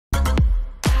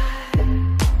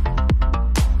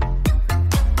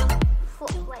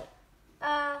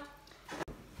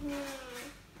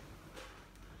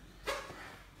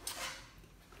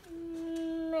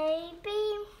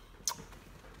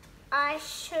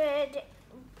should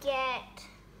get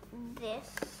this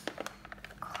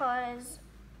because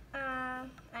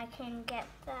I can get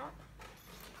that.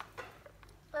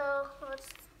 Oh, what's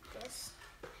this?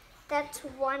 That's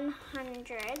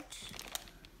 100.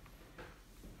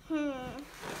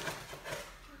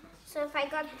 So if I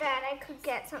got that, I could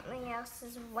get something else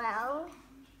as well.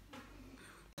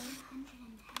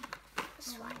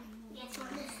 This one.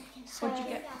 So, what'd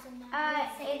you get?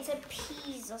 it's a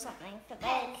peas or something for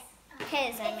like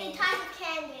pears. I mean, type of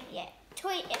candy. yeah,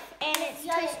 and it's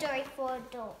Toy Story 4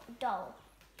 doll.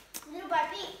 Little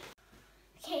Barbie.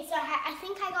 Okay, so I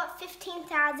think I got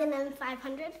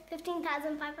 15,500.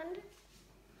 15,500.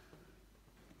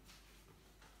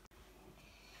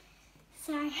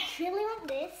 So I really want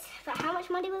this, but how much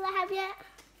money will I have yet?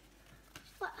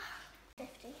 What?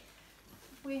 50.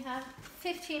 We have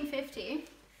 1550.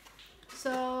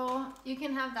 So you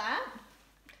can have that.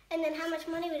 And then how much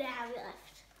money would I have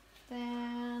left?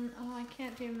 Then, oh, I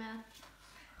can't do math.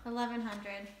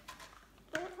 1100.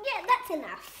 Yeah, that's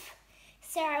enough.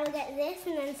 So I will get this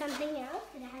and then something else.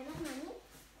 Did I have enough money?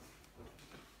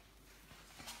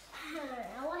 I don't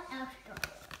know. What else do I want?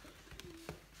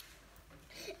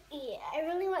 Yeah, I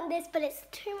really want this, but it's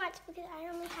too much because I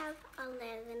only have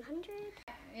 1100.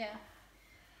 Yeah.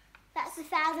 That's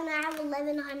 1,000. I have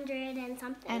 1100 and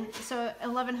something. And so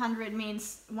 1100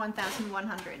 means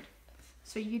 1100.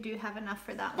 So you do have enough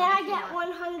for that Then one. I get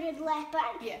 100 left,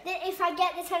 but Yeah. if I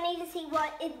get this, I need to see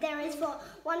what there is for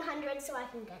 100 so I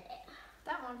can get it.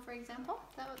 That one, for example,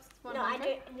 that was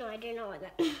 100. No, I do not want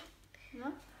that.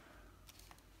 No?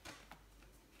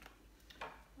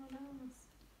 What else?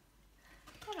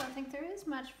 I don't think there is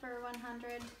much for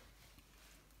 100.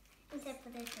 Except for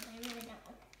this, but I really don't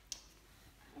want that.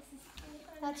 This is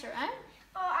That's right.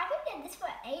 Oh, I could get this for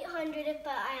 800,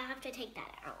 but I have to take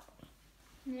that out.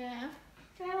 Yeah.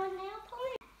 Do I want nail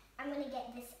polish? I'm gonna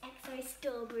get this XO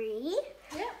strawberry.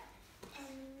 Yep.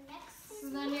 And next So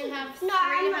is then you have No,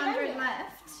 I'm not 300 done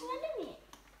left. I'm not done yet.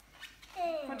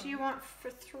 What do you want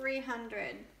for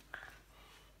 300?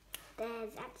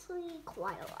 There's actually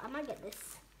quite a lot. I might get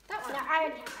this. That one. No, I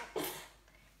already have it.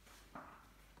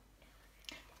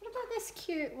 What about this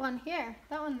cute one here?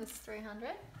 That one was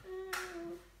 300.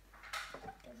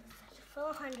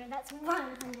 400. That's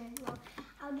 100. Well,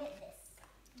 I'll get this.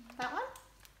 That one?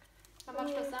 How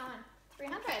much was that one?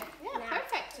 300. Yeah, No.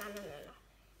 perfect. No.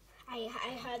 I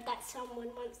heard that someone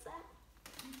wants that.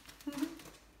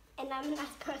 And I'm a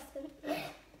nice person.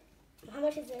 How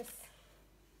much is this?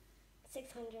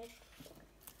 600.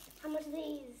 How much are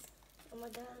these? Oh my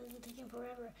god, these are taking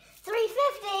forever.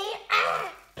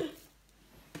 350!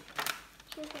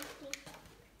 250.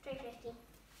 350.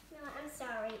 No, I'm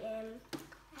sorry, okay.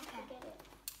 Get it.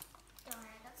 Don't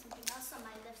worry, I got something else on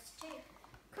my list too.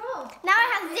 Cool. Now I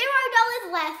have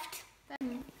 $0 left.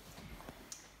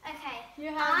 Okay, You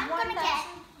have I'm gonna 1,000. get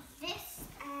this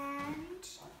and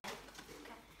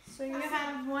So you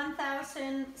have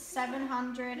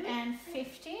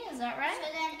 1,750. Is that right? so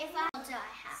then if I what do I have?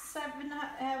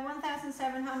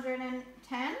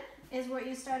 1,710 is what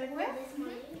you started with, This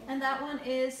money. and that one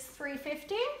is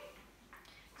 350.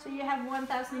 So you have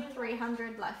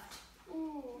 1,300 left.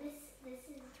 Ooh, this is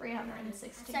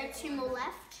 360. So 2 more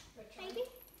left, maybe?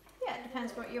 Yeah, it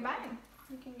depends what you're buying.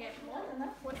 You can get more than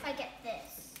that. What if I get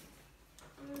this?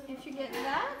 If you get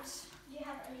that, Do you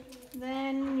have anything?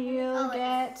 then you'll Oh,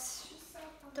 get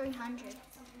 300.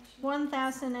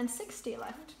 1,060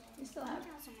 left. You still have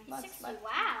lots 60. left.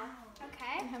 Wow.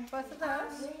 Okay. You have both of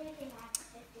those.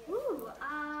 Ooh,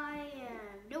 I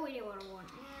have no idea what I want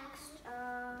next.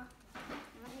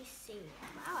 Let me see.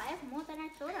 Wow, I have more than I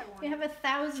thought I wanted. You have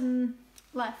 1,000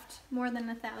 left. More than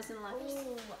 1,000 left.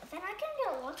 Ooh, then I can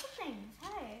get lots of things.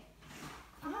 Hey.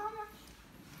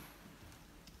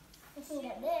 You can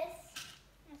get this.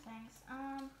 No thanks.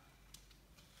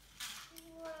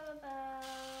 What about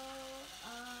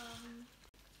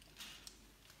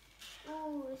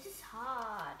Ooh, this is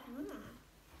hard.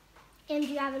 And do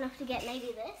you have enough to get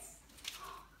maybe this?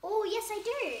 Oh, yes, I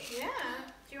do. Yeah.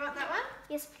 Do you want that one?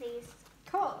 Yes, please.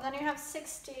 Cool. Then you have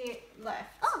 60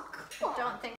 left. Oh, cool.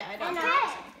 Don't think I don't. And think I-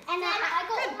 there's anything. And Then I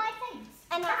got all my things.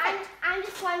 And I'm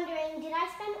just wondering, did I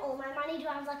spend all my money? Do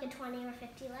I have like a 20 or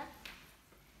 50 left?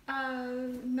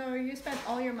 No, you spent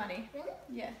all your money. Really?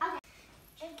 Yeah.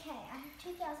 Okay, I have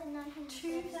 2,900.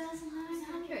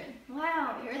 2,900.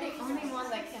 Wow, you're the only one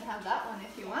that can have that one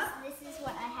if you want. This is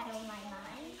what I had on my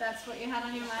mind. That's what you had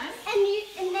on your mind?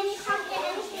 And then you can't get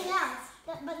anything else.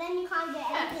 But then you can't get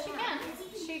Yeah, anything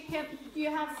else. she can. You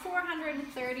have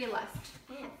 430 left.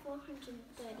 I have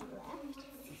 430 left.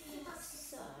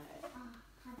 So,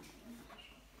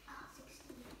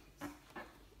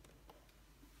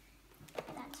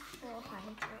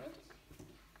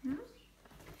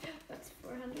 That's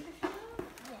 400. Yep,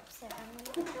 so I'm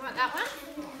You want that one?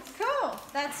 Cool.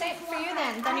 That's it for you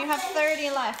then. Then you have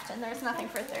 30 left, and there's nothing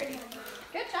for 30.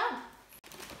 Good job.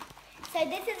 So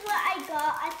this is what I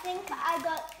got. I think I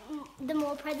got the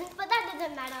more presents, but that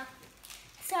doesn't matter.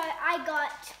 So I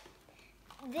got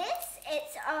this.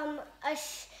 It's a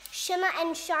Shimmer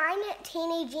and Shine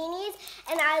Teeny Genies,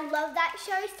 and I love that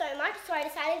show so much, so I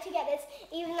decided to get this,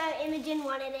 even though Imogen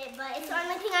wanted it, but it's the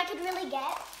only thing I could really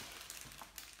get.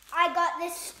 I got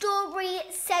this strawberry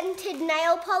scented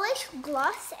nail polish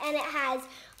gloss, and it has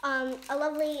a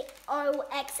lovely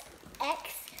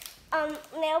OXX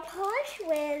nail polish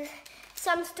with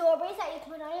some strawberries that you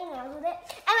can put on your nails with it.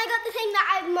 And I got the thing that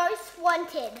I most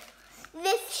wanted,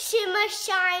 this Shimmer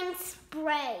Shine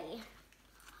spray.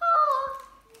 Oh.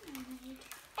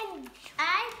 And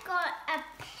I got a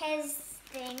Pez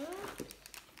thing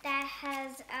that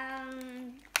has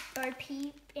Bo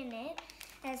Peep in it.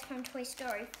 And it's from Toy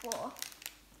Story 4,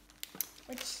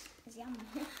 which is yum.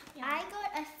 I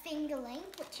got a fingerling,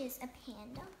 which is a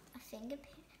panda, a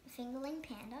fingerling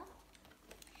panda.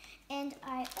 And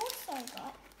I also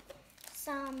got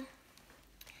some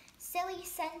silly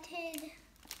scented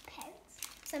pens,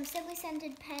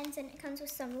 and it comes with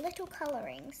some little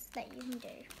colorings that you can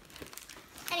do.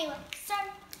 Anyway, so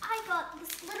I got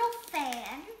this little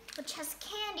fan, which has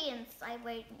candy inside.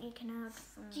 Wait, you can have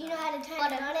some. Do you know how to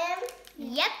turn it on him?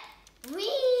 Yep.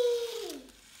 Whee!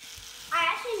 I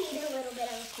actually need a little bit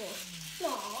of a cool.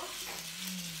 Aww.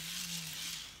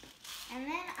 And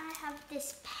then I have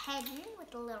this pen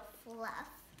with a little fluff.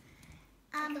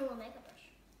 Like a little makeup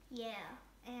brush. Yeah,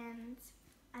 and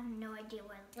I have no idea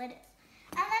where the lid is.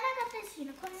 And then I got this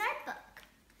unicorn notebook,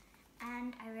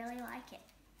 and I really like it.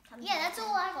 Yeah, that's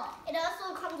all I got. It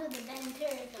also comes with a pen too.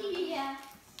 Yeah.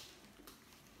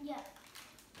 Yeah.